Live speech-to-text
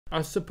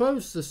I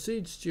suppose the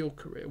seeds to your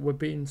career were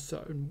being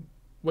sown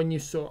when you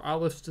saw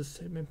Alistair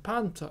Sim in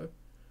Panto.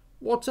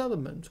 What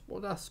element,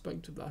 what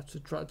aspect of that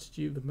attracted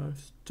you the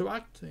most to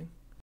acting?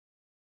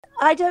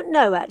 I don't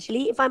know,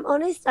 actually. If I'm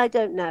honest, I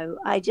don't know.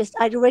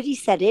 I'd already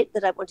said it,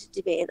 that I wanted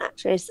to be an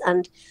actress,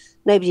 and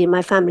nobody in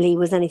my family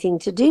was anything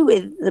to do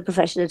with the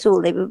profession at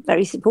all. They were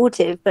very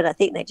supportive, but I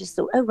think they just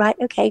thought, oh, right,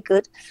 okay,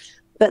 good.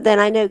 But then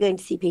I know, going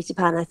to see Peter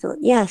Pan, I thought,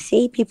 yeah,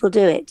 see, people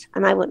do it,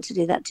 and I want to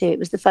do that too. It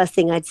was the first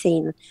thing I'd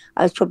seen.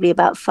 I was probably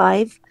about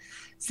 5.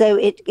 So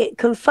it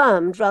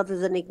confirmed rather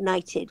than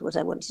ignited what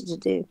I wanted to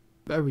do.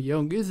 Very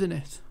young, isn't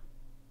it?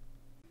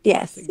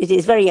 Yes, it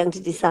is very young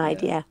to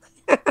decide, Yeah.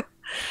 yeah.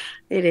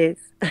 It is.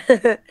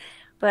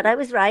 But I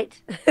was right.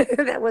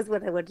 That was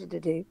what I wanted to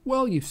do.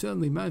 Well, you've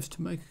certainly managed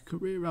to make a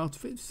career out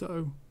of it,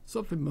 so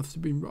something must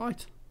have been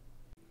right.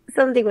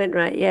 Something went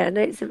right. Yeah.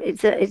 No,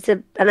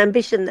 an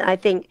ambition that I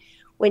think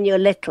when you're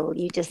little,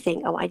 you just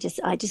think, oh, I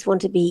just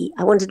want to be,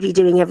 I want to be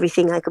doing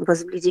everything I can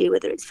possibly do,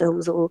 whether it's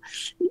films or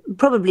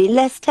probably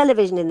less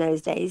television in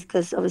those days,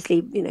 because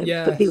obviously,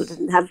 but people Yes.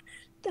 didn't have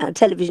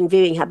television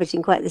viewing habit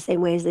in quite the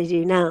same way as they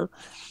do now.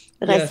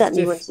 But I Yes,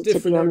 certainly wanted to be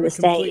different on era the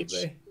stage.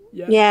 completely.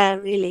 Yeah. Yeah,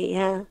 really.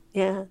 Yeah,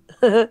 yeah.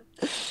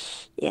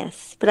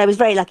 Yes, but I was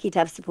very lucky to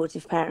have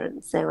supportive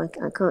parents, so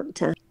I can't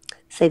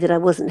say that I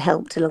wasn't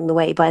helped along the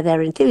way by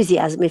their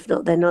enthusiasm, if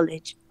not their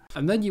knowledge.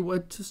 And then you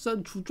went to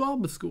Central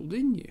Drama School,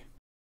 didn't you?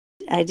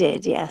 I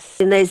did,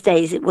 yes. In those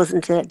days, it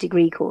wasn't a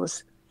degree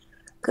course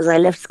because I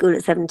left school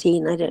at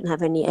 17. I don't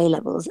have any A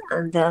levels,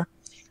 and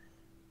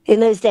in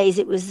those days,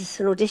 it was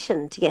an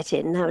audition to get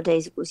in.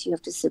 Nowadays, of course, you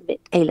have to submit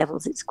A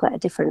levels. It's quite a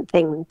different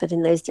thing. But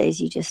in those days,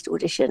 you just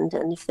auditioned,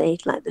 and if they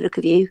liked the look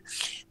of you,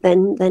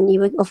 then you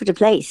were offered a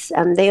place.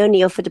 And they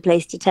only offered a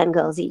place to 10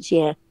 girls each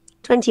year.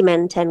 20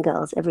 men, 10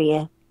 girls every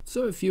year.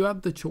 So if you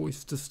had the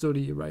choice to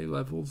study your A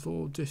levels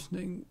or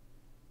auditioning,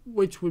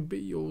 which would be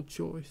your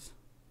choice?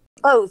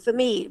 Oh, for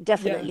me,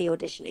 definitely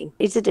auditioning.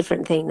 It's a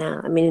different thing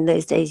now. I mean, in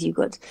those days, you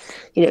got,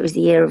 it was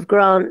the year of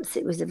grants.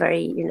 It was a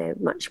very,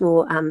 much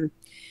more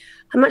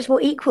a much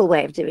more equal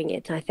way of doing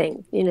it, I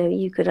think.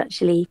 You could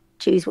actually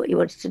choose what you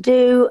wanted to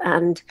do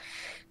and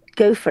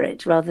go for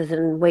it rather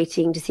than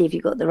waiting to see if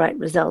you got the right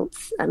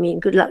results. I mean,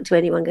 good luck to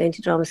anyone going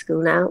to drama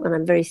school now, and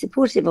I'm very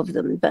supportive of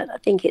them, but I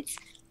think it's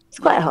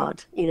quite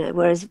hard,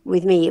 whereas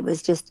with me, it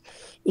was just,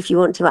 if you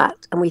want to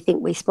act and we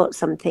think we spot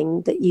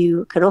something that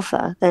you can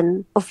offer,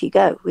 then off you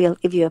go. We'll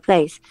give you a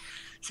place.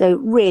 So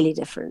really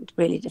different,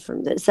 really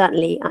different. That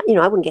certainly, I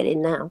wouldn't get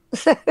in now.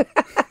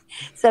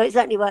 So it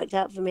certainly worked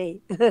out for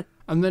me.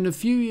 And then a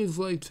few years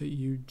later,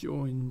 you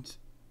joined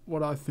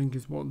what I think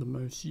is one of the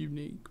most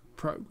unique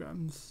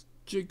programs,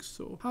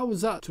 Jigsaw. How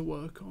was that to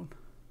work on?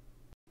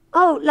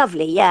 Oh,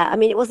 lovely. Yeah. I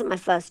mean, it wasn't my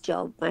first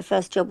job. My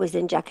first job was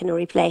in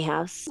Jackanory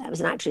Playhouse. I was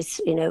an actress,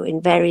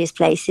 in various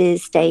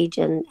places, stage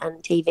and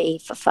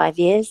TV for 5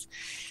 years.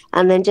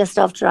 And then just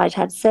after I'd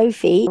had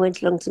Sophie, I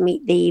went along to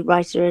meet the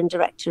writer and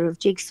director of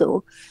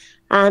Jigsaw.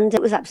 And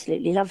it was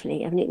absolutely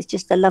lovely. I mean, it was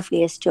just the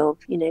loveliest job,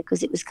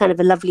 because it was kind of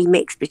a lovely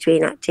mix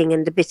between acting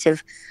and a bit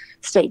of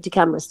straight to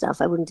camera stuff.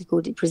 I wouldn't have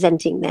called it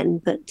presenting then,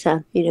 but,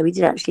 we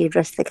did actually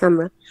address the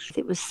camera.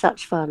 It was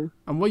such fun.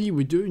 And when you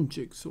were doing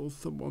Jigsaw,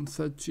 someone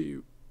said to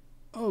you,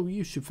 oh,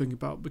 you should think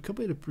about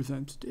becoming a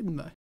presenter, didn't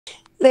they?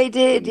 They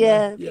did,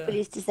 yeah. People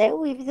used to say,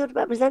 oh, have you thought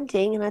about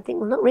presenting? And I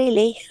think, well, not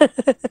really.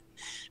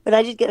 But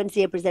I did go and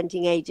see a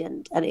presenting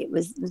agent, and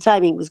the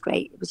timing was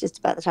great. It was just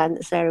about the time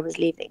that Sarah was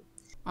leaving.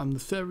 And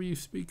the Sarah you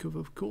speak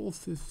of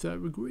course, is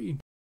Sarah Green.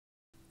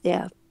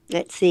 Yeah,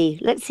 let's see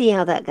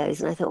how that goes.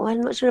 And I thought,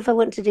 I'm not sure if I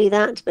want to do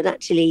that. But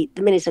actually,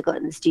 the minute I got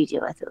in the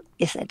studio, I thought,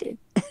 yes, I do.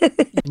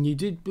 And you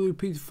did Blue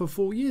Peter for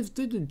 4 years,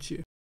 didn't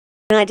you?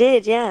 I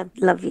did, yeah.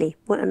 Lovely.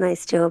 What a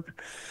nice job.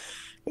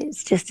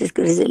 It's just as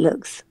good as it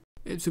looks.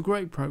 It's a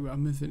great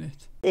programme, isn't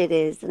it? It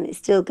is, and it's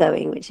still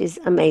going, which is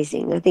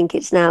amazing. I think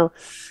it's now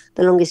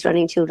the longest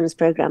running children's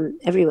programme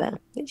everywhere,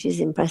 which is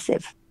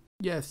impressive.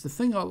 Yes, the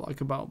thing I like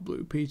about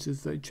Blue Peter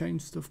is they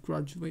change stuff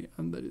gradually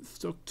and that it's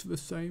stuck to the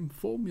same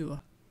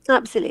formula.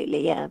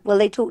 Absolutely, yeah. Well,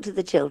 they talk to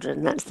the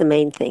children. That's the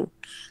main thing.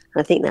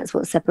 I think that's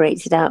what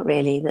separates it out,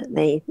 really, that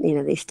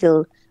they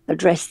still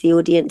address the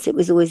audience it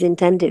was always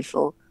intended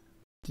for.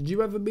 Did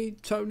you ever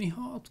meet Tony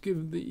Hart,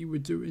 given that you were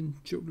doing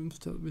children's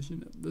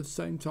television at the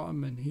same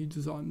time and he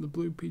designed the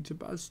Blue Peter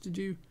badge? Did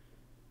you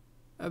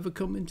ever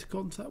come into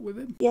contact with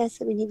him? Yes,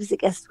 I mean, he was a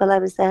guest while I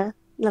was there.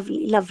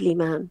 Lovely, lovely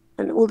man.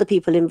 And all the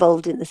people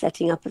involved in the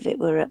setting up of it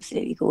were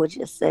absolutely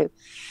gorgeous. So,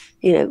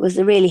 it was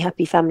a really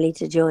happy family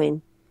to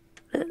join.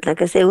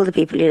 Like I say, all the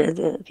people,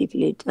 the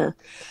people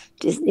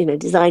who'd,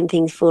 designed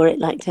things for it,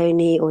 like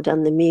Tony, or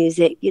done the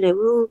music, were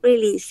all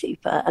really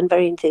super and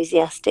very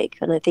enthusiastic.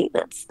 And I think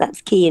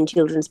that's key in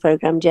children's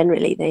programme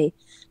generally. They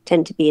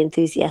tend to be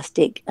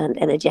enthusiastic and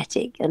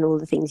energetic and all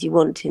the things you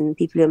want in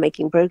people who are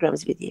making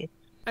programmes with you.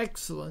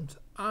 Excellent.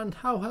 And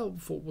how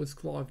helpful was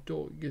Clive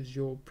Doig as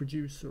your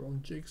producer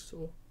on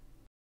Jigsaw?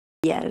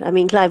 Yeah, I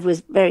mean, Clive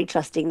was very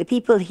trusting. The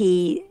people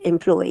he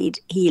employed,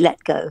 he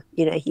let go.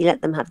 He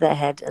let them have their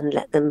head and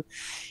let them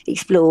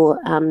explore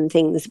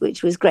things,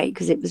 which was great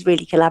because it was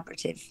really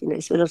collaborative.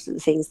 So a lot of the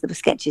things, the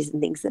sketches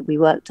and things that we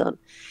worked on,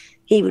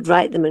 he would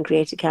write them and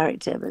create a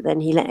character, but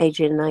then he let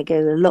Adrian and I go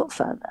a lot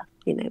further,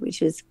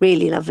 which was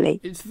really lovely.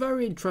 It's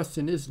very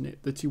interesting, isn't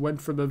it, that he went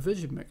from a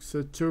vision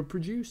mixer to a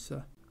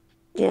producer?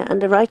 Yeah,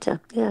 and a writer.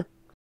 Yeah.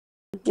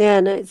 Yeah,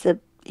 no,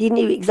 he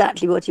knew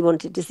exactly what he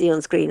wanted to see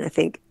on screen, I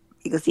think,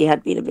 because he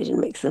had been a vision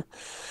mixer.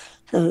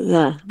 So,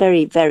 yeah,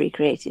 very, very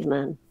creative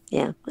man.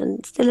 Yeah,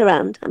 and still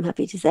around, I'm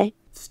happy to say.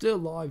 Still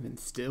alive and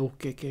still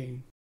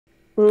kicking.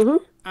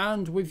 Mm-hmm.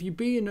 And with you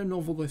being a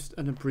novelist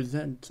and a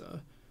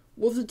presenter,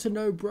 was it a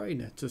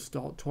no-brainer to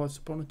start Twice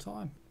Upon a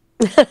Time?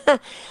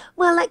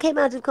 Well, that came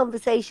out of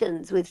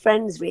conversations with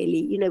friends,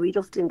 really. We'd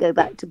often go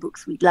back to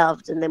books we'd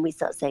loved, and then we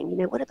start saying,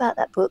 what about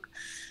that book?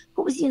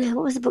 What was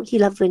the book you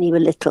loved when you were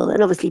little?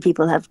 And obviously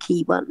people have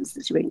key ones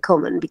that are in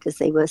common because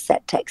they were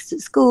set text at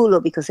school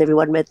or because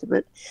everyone read them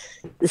at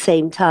the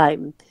same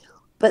time.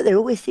 But there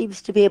always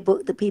seems to be a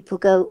book that people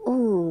go,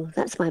 oh,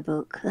 that's my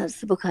book.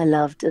 That's the book I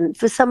loved. And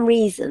for some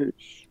reason,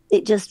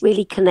 it just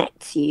really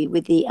connects you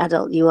with the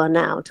adult you are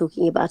now,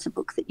 talking about a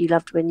book that you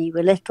loved when you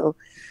were little.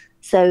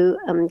 So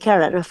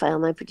Caroline Raphael,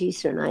 my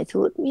producer, and I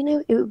thought,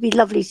 it would be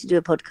lovely to do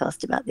a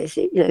podcast about this.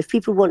 If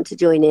people want to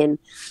join in,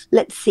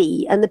 let's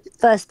see. And the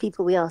first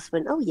people we asked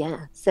went, oh,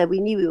 yeah. So we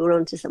knew we were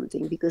onto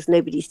something because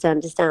nobody's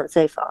turned us down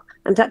so far.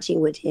 I'm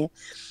touching wood here.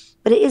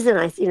 But it is a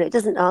nice, it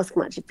doesn't ask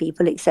much of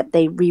people except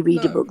they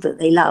reread a book that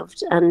they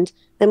loved. And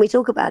then we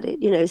talk about it,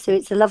 so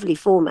it's a lovely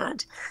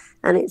format.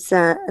 And it's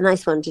a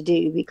nice one to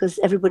do because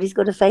everybody's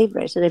got a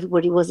favourite and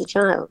everybody was a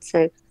child.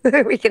 So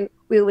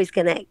we always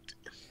connect.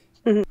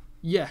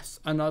 Yes,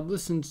 and I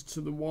listened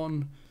to the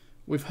one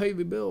with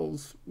Hayley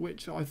Mills,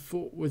 which I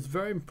thought was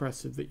very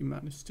impressive that you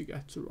managed to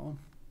get her on.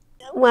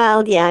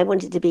 Well, yeah, I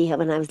wanted to be her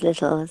when I was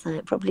little, as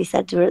I probably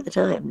said to her at the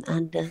time,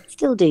 and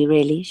still do,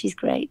 really. She's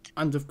great.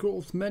 And of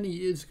course, many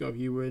years ago,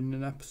 you were in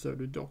an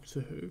episode of Doctor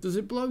Who. Does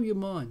it blow your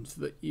mind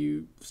that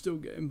you still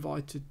get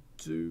invited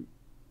to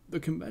the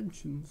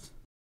conventions?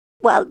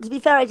 Well, to be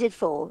fair, I did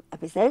 4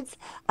 episodes,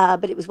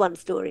 but it was one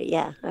story.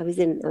 Yeah, I was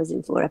in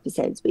 4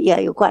 episodes. But yeah,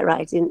 you're quite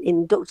right.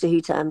 In Doctor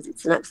Who terms,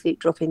 it's an absolute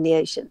drop in the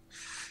ocean.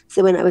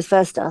 So when I was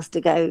first asked to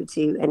go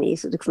to any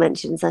sort of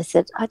conventions, I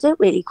said, I don't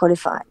really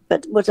qualify.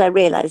 But what I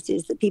realised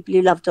is that people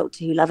who love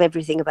Doctor Who love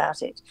everything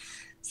about it.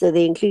 So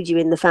they include you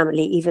in the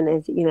family, even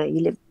if, you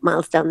live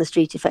miles down the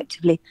street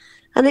effectively.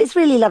 And it's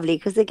really lovely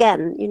because,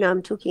 again,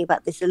 I'm talking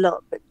about this a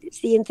lot, but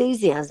it's the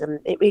enthusiasm.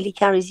 It really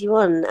carries you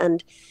on.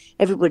 And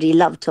everybody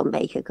loved Tom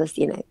Baker because,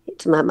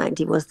 to my mind,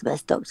 he was the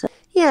best Doctor.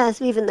 Yeah,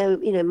 so even though,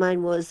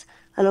 mine was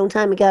a long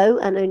time ago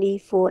and only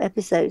 4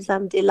 episodes,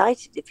 I'm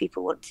delighted if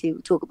people want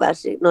to talk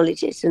about it,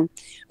 acknowledge it. And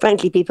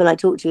frankly, people I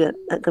talk to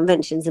at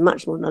conventions are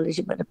much more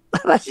knowledgeable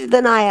about it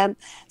than I am.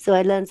 So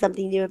I learn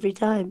something new every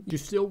time. Do you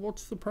still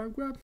watch the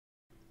programme?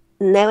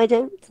 No, I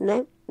don't.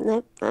 No.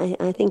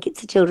 I think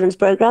it's a children's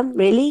programme,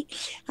 really.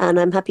 And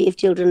I'm happy if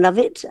children love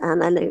it.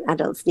 And I know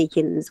adults sneak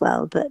in as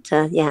well. But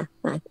yeah,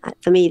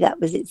 for me, that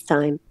was its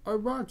time. Oh,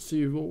 right. So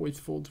you've always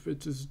thought of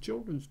it as a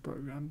children's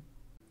programme?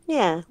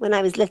 Yeah, when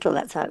I was little,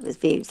 that's how it was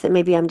viewed. So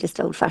maybe I'm just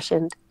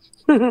old-fashioned.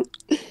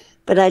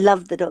 But I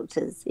love the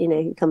doctors,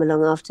 who come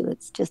along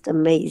afterwards. Just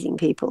amazing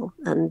people.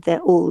 And they're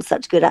all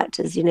such good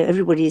actors.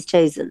 Everybody is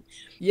chosen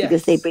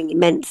because they bring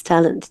immense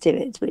talent to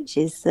it, which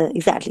is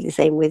exactly the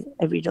same with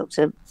every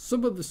doctor.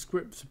 Some of the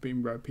scripts have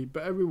been ropey,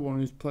 but everyone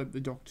who's played the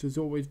doctor has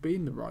always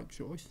been the right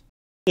choice.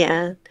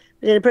 Yeah,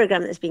 but in a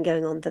programme that's been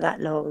going on for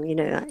that long,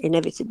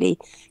 inevitably,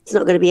 it's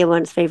not going to be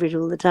everyone's favourite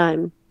all the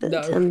time. But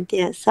no.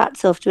 Yeah,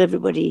 hats off to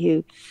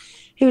everybody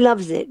who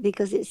loves it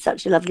because it's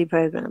such a lovely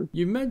programme.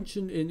 You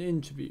mentioned in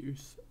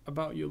interviews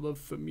about your love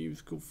for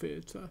musical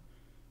theatre.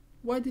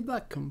 Where did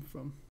that come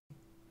from?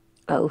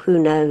 Oh,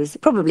 who knows?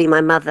 Probably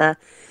my mother.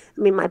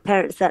 I mean, my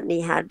parents certainly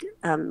had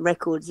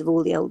records of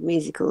all the old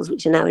musicals,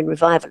 which are now in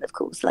revival, of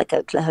course, like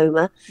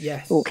Oklahoma,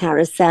 or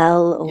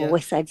Carousel, or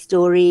West Side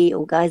Story,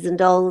 or Guys and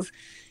Dolls.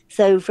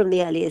 So from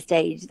the earliest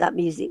age, that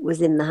music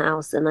was in the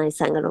house, and I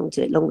sang along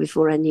to it long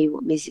before I knew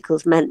what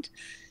musicals meant.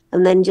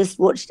 And then just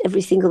watched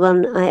every single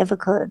one I ever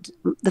could.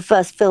 The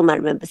first film I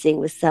remember seeing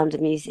was Sound of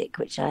Music,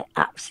 which I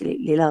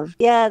absolutely loved.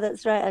 Yeah,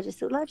 that's right. I just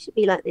thought life should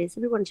be like this.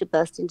 Everyone should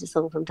burst into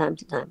song from time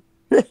to time.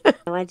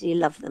 I do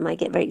love them. I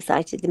get very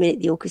excited the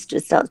minute the orchestra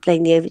starts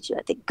playing the overture.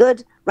 I think,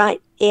 good,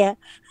 right, here,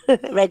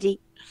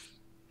 ready.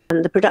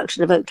 And the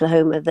production of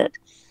Oklahoma that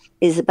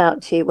is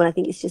about to, well, I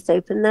think it's just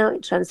open now.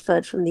 It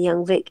transferred from the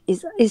Young Vic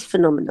is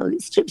phenomenal.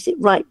 It strips it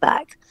right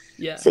back.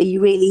 Yeah. So you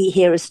really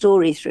hear a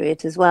story through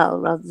it as well,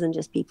 rather than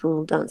just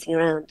people dancing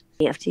around.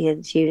 You have to hear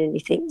the tune and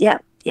you think, yeah,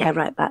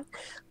 right back.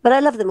 But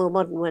I love the more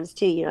modern ones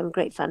too. I'm a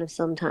great fan of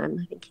Sondheim.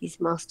 I think he's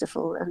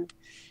masterful, and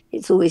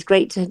it's always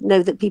great to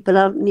know that people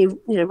are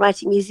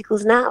writing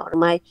musicals now.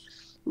 My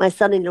my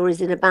son-in-law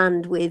is in a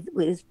band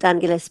with Dan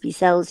Gillespie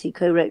Sells, who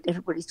co-wrote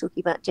Everybody's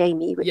Talking About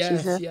Jamie, which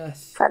is a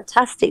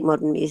fantastic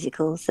modern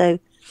musical. So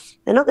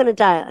they're not going to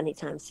die out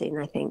anytime soon,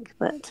 I think.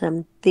 But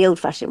the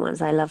old-fashioned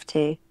ones I love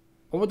too.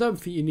 Well, I don't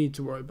think you need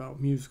to worry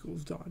about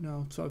musicals dying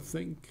out. I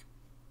think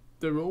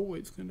they're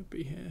always going to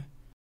be here.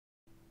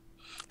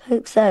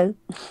 Hope so.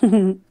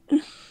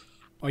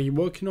 Are you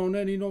working on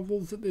any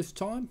novels at this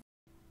time?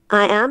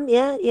 I am,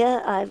 yeah.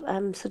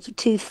 I'm sort of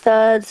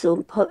 2/3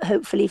 or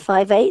hopefully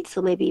 5/8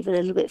 or maybe even a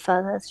little bit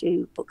further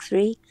through book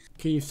 3.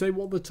 Can you say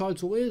what the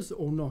title is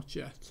or not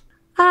yet?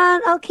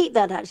 And I'll keep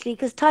that actually,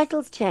 because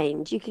titles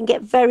change. You can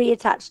get very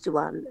attached to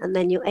one, and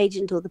then your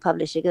agent or the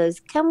publisher goes,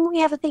 "Can we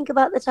have a think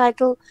about the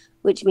title?"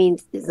 Which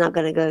means it's not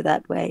going to go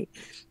that way.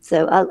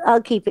 So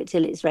I'll keep it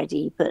till it's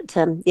ready. But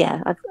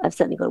yeah, I've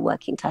certainly got a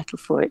working title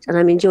for it, and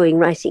I'm enjoying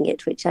writing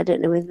it, which I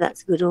don't know whether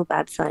that's a good or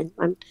bad sign.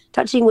 I'm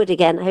touching wood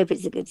again. I hope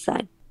it's a good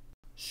sign.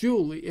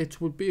 Surely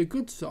it would be a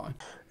good sign.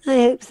 I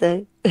hope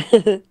so.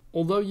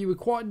 Although you were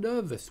quite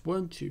nervous,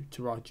 weren't you,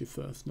 to write your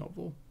first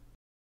novel?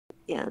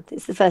 Yeah,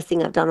 it's the first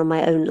thing I've done on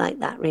my own like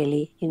that,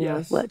 really. You know,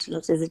 Yes. I've worked a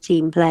lot as a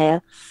team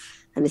player,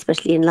 and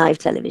especially in live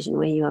television,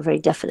 where you are very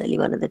definitely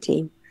one of the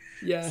team.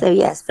 Yeah. So,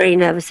 yes, very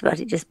nervous about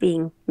it just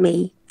being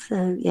me.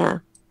 So, yeah.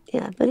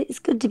 But it's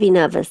good to be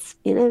nervous.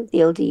 You know,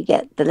 the older you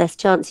get, the less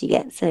chance you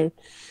get. So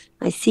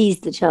I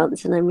seized the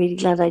chance, and I'm really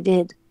glad I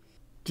did.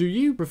 Do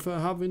you prefer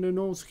having an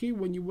autocue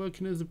when you're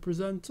working as a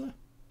presenter?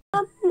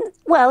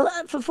 Well,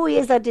 for 4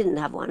 years I didn't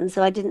have one,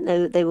 so I didn't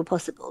know they were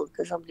possible,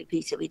 because on Blue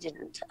Peter we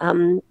didn't.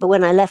 But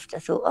when I left, I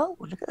thought, oh,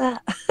 well, look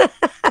at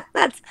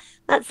that.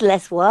 that's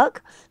less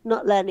work,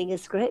 not learning a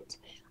script.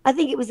 I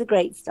think it was a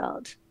great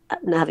start,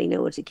 having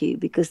no autocue,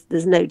 because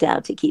there's no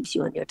doubt it keeps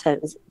you on your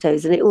toes,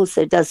 and it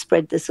also does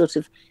spread the sort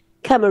of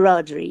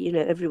camaraderie. You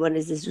know, everyone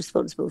is as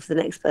responsible for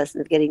the next person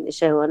of getting the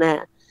show on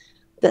air.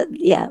 But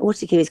yeah,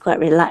 autocue is quite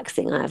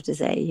relaxing, I have to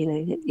say. You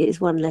know, it is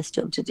one less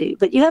job to do.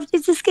 But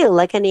it's a skill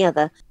like any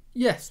other.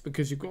 Yes,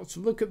 because you've got to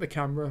look at the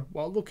camera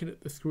while looking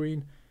at the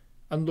screen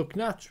and look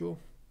natural.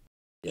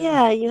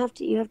 Yeah, you have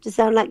to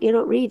sound like you're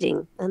not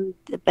reading. And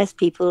the best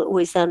people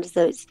always sound as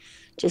though it's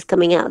just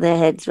coming out of their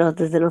heads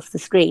rather than off the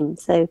screen.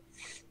 So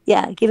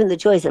yeah, given the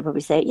choice, I'd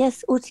probably say,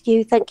 yes,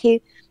 autocue, thank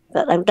you.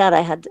 But I'm glad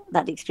I had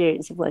that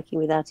experience of working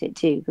without it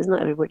too, because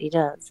not everybody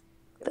does.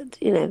 But,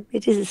 you know,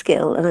 it is a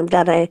skill, and I'm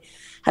glad I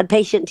had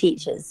patient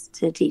teachers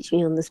to teach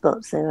me on the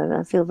spot. So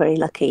I feel very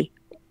lucky,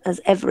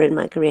 as ever in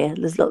my career.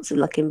 There's lots of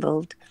luck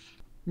involved.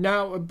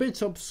 Now, a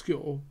bit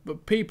obscure,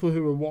 but people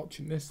who are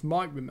watching this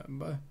might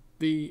remember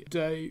the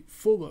day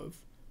full of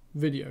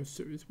video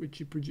series which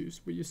you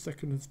produced with your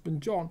second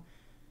husband, John.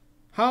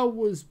 How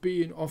was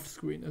being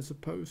off-screen as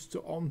opposed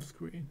to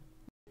on-screen?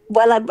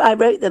 Well, I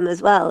wrote them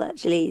as well,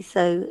 actually.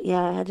 So,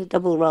 yeah, I had a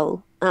double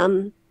role.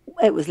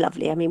 It was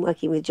lovely. I mean,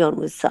 working with John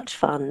was such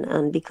fun.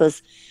 And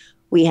because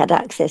we had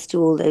access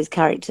to all those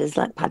characters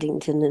like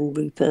Paddington and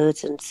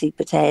Rupert and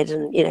Super Ted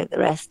and, you know, the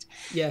rest,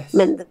 yes,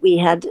 meant that we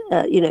had,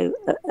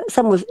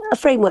 a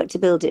framework to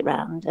build it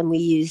round. And we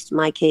used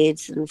my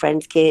kids and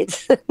friends'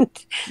 kids.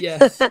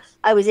 Yes.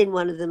 I was in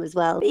one of them as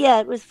well. But yeah,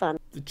 it was fun.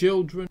 The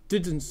children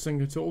didn't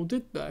sing at all,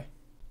 did they?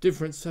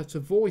 Different set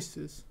of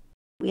voices.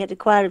 We had a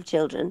choir of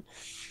children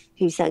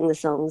who sang the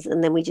songs,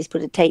 and then we just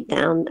put a tape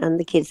down, and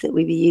the kids that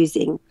we were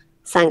using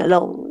sang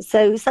along.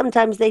 So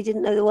sometimes they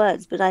didn't know the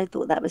words, but I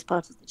thought that was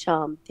part of the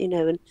charm, you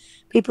know. And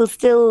people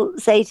still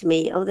say to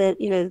me, oh, they're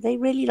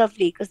really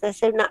lovely because they're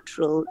so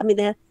natural. I mean,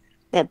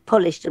 they're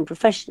polished and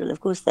professional.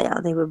 Of course they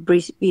are. They were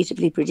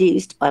beautifully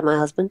produced by my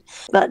husband,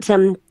 but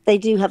they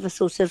do have a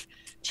sort of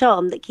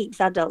charm that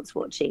keeps adults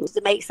watching,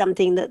 to make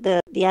something that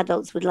the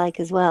adults would like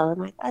as well.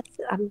 And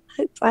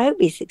I hope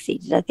we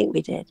succeeded. I think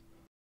we did.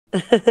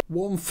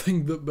 One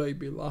thing that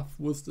made me laugh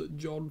was that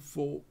John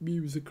thought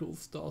musicals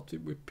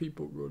started with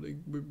people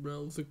running with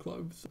rails of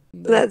clothes.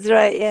 That's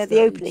right, yeah, the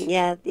opening,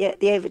 yeah,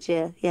 the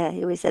overture, yeah,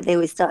 he always said they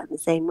always start in the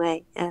same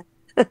way, yeah.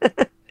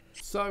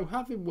 So,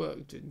 having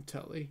worked in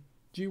telly,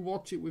 do you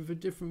watch it with a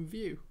different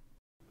view?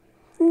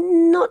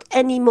 Not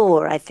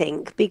anymore, I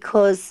think,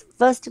 because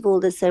first of all,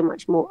 there's so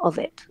much more of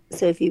it.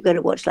 So if you're going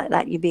to watch like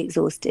that, you'd be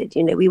exhausted.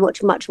 You know, we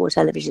watch much more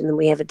television than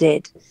we ever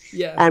did.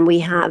 Yeah. And we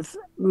have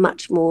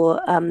much more,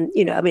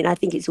 I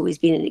think it's always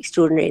been an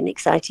extraordinary and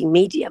exciting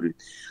medium.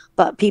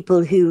 But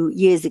people who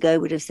years ago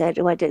would have said,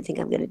 oh, I don't think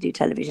I'm going to do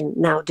television,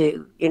 now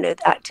do. You know,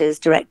 actors,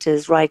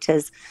 directors,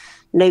 writers,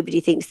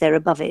 nobody thinks they're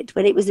above it.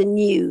 When it was a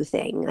new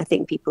thing, I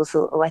think people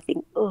thought,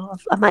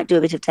 I might do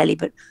a bit of telly,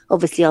 but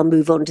obviously I'll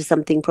move on to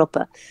something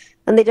proper.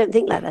 And they don't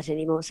think like that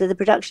anymore. So the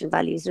production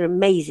values are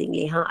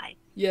amazingly high.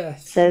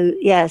 Yes. So,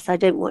 yes, I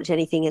don't watch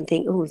anything and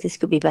think, oh, this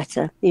could be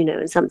better, you know,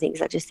 and some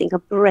things I just think are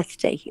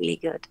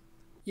breathtakingly good.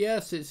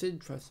 Yes, it's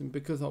interesting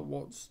because I've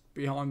watched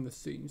behind the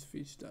scenes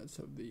featurettes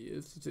over the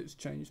years. It's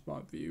changed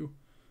my view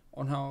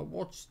on how I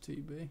watch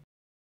TV.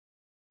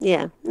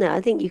 Yeah, no,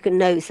 I think you can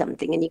know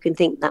something and you can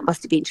think that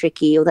must have been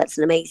tricky or that's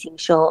an amazing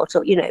shot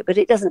or, you know, but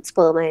it doesn't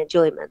spoil my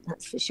enjoyment,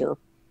 that's for sure.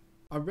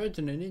 I read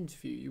in an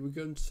interview you were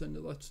going to send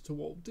a letter to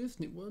Walt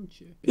Disney, weren't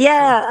you?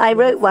 Yeah, I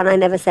wrote one. I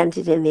never sent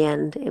it in the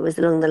end. It was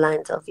along the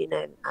lines of, you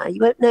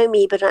won't know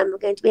me, but I'm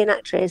going to be an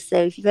actress. So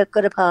if you've ever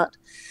got a part.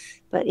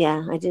 But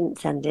yeah, I didn't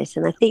send it.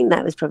 And I think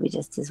that was probably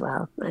just as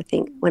well. I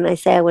think when I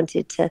say I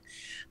wanted to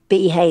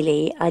be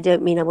Hayley, I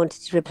don't mean I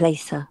wanted to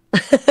replace her.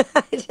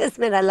 It just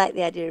meant I liked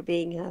the idea of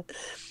being her,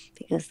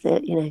 because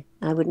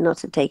I would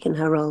not have taken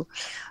her role.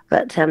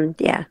 But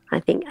yeah, I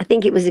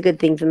think it was a good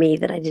thing for me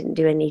that I didn't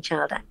do any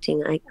child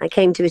acting. I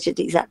came to it at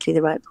exactly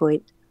the right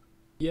point.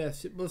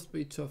 Yes, it must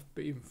be tough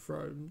being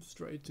thrown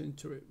straight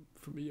into it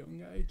from a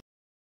young age.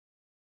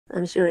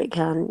 I'm sure it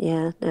can.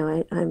 Yeah,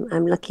 no,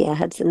 I'm lucky. I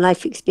had some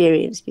life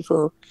experience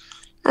before,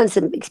 and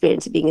some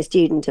experience of being a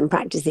student and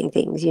practicing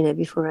things,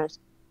 before I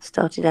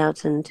started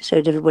out and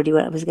showed everybody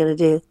what I was going to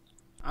do.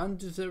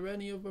 And is there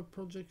any other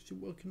projects you're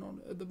working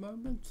on at the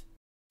moment?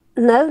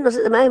 No, not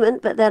at the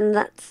moment, but then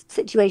that's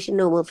situation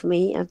normal for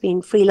me. I've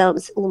been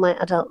freelance all my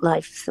adult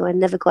life, so I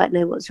never quite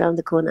know what's around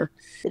the corner.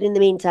 But in the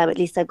meantime, at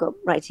least I've got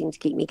writing to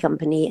keep me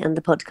company and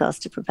the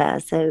podcast to prepare.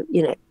 So,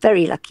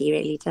 very lucky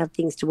really to have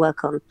things to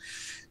work on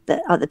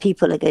that other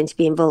people are going to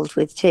be involved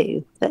with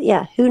too. But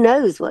yeah, who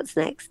knows what's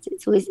next?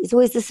 It's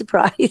always a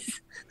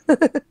surprise.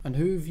 And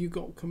who have you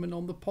got coming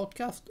on the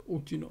podcast, or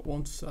do you not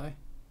want to say?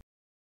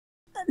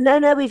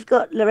 No, we've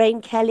got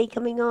Lorraine Kelly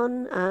coming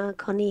on,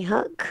 Connie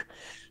Huck,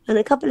 and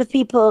a couple of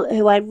people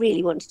who I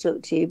really want to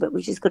talk to, but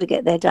we've just got to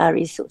get their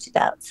diaries sorted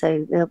out.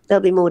 So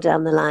there'll be more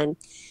down the line.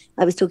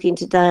 I was talking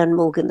to Diane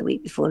Morgan the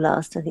week before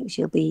last. I think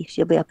she'll be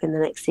up in the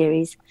next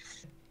series.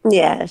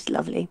 Yeah, it's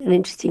lovely. An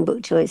interesting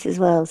book choice as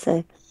well.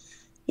 So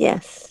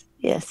yes,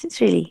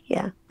 it's really,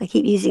 I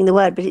keep using the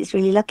word, but it's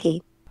really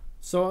lucky.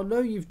 So I know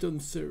you've done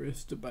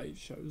serious debate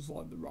shows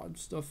like The Rhyme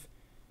Stuff.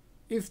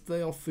 If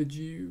they offered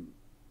you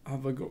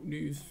Have I Got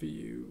News for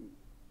You,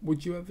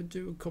 would you ever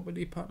do a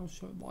comedy panel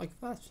show like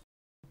that?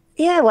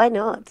 Yeah, why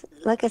not?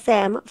 Like I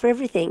say, I'm up for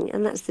everything.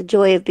 And that's the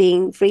joy of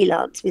being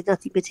freelance with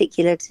nothing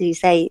particular to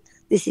say,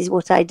 this is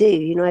what I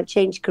do. I've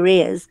changed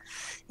careers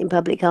in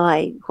public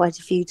eye quite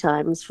a few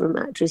times, from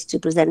actress to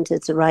presenter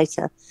to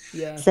writer.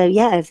 Yeah. So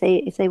yeah,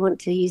 if they want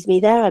to use me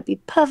there, I'd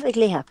be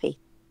perfectly happy.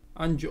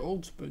 And your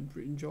ultimate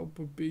dream job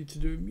would be to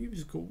do a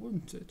musical,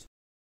 wouldn't it?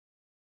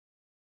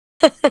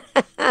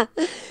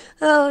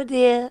 Oh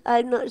dear,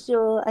 I'm not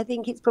sure. I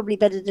think it's probably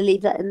better to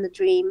leave that in the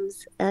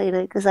dreams,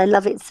 because I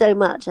love it so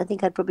much. I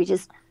think I'd probably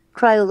just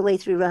cry all the way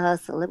through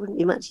rehearsal. There wouldn't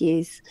be much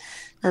use.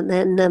 And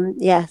then,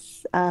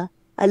 yes, I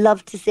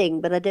love to sing,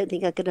 but I don't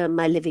think I could earn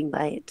my living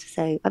by it.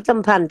 So I've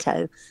done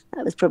panto.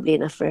 That was probably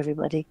enough for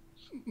everybody.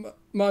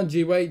 Mind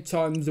you, 8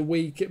 times a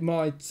week, it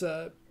might,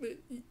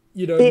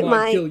 it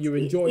might kill your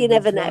enjoyment. You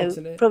never know.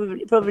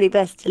 Probably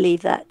best to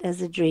leave that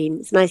as a dream.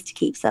 It's nice to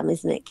keep some,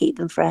 isn't it? Keep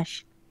them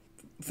fresh.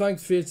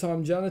 Thanks for your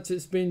time, Janet.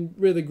 It's been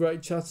really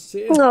great chatting to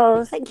you.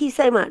 Oh, thank you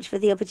so much for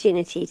the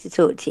opportunity to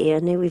talk to you. I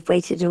know we've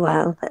waited a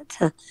while,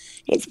 but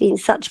it's been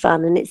such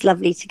fun, and it's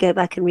lovely to go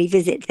back and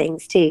revisit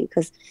things too,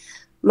 because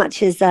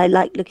much as I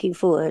like looking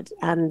forward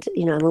and,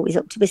 I'm always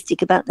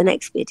optimistic about the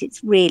next bit,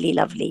 it's really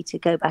lovely to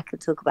go back and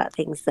talk about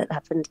things that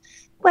happened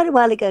quite a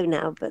while ago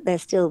now, but they're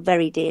still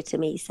very dear to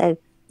me. So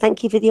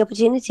thank you for the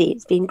opportunity.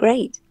 It's been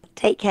great.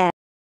 Take care.